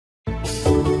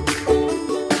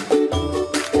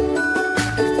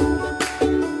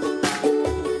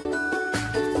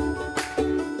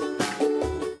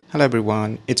Hello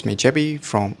everyone, it's me JB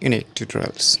from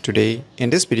UniqueTutorials. Today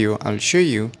in this video I'll show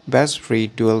you best free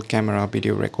dual camera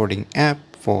video recording app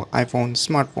for iPhone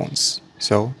smartphones.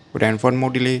 So without further more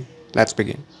delay, let's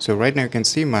begin. So right now you can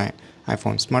see my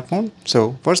iPhone smartphone.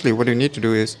 So firstly what you need to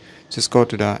do is just go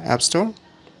to the App Store,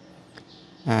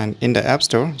 and in the App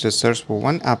Store just search for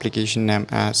one application named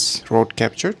as Road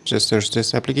Capture. Just search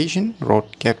this application,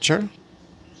 Road Capture.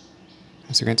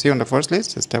 As you can see on the first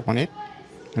list, just tap on it.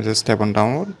 Just tap on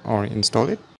download or install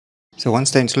it. So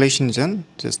once the installation is done,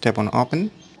 just tap on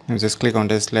open and just click on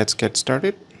this let's get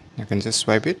started. You can just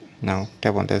swipe it. Now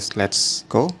tap on this let's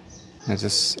go and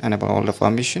just enable all the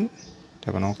permission.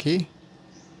 Tap on OK.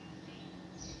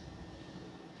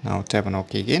 Now tap on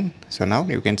OK again. So now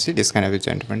you can see this kind of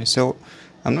interface. So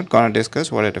I'm not gonna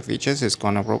discuss what are the features it's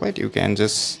gonna provide. You can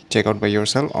just check out by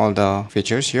yourself all the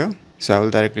features here. So I will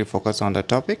directly focus on the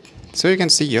topic. So you can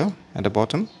see here at the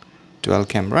bottom, dual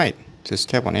cam right. Just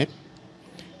tap on it.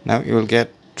 Now you will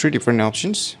get three different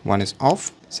options. One is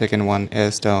off, second one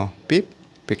is the beep,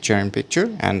 picture in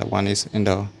picture, and the one is in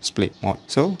the split mode.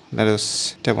 So let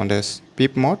us tap on this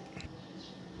beep mode.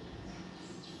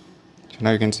 So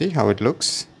now you can see how it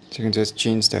looks. So you can just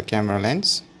change the camera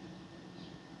lens.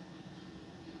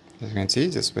 As you can see,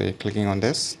 just by clicking on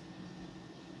this,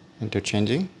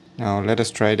 interchanging. Now let us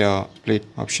try the split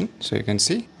option. So you can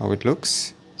see how it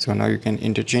looks. So now you can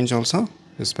interchange also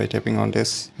just by tapping on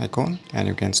this icon, and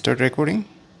you can start recording.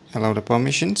 Allow the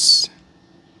permissions.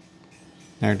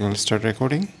 Now it will start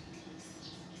recording.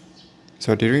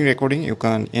 So during recording you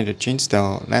can interchange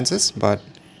the lenses, but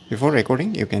before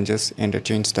recording you can just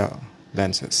interchange the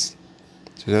lenses.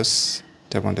 So just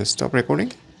tap on this stop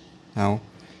recording. Now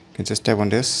you can just tap on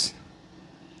this.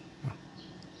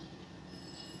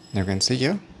 Now you can see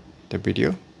here the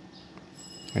video.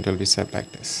 It will be set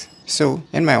like this. So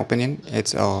in my opinion,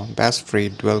 it's a best free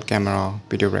dual camera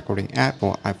video recording app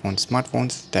for iPhone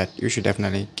smartphones that you should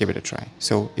definitely give it a try.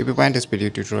 So if you find this video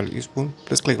tutorial useful,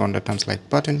 please click on the thumbs like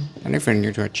button, and if you're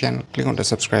new to our channel, click on the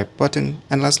subscribe button,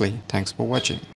 and lastly, thanks for watching.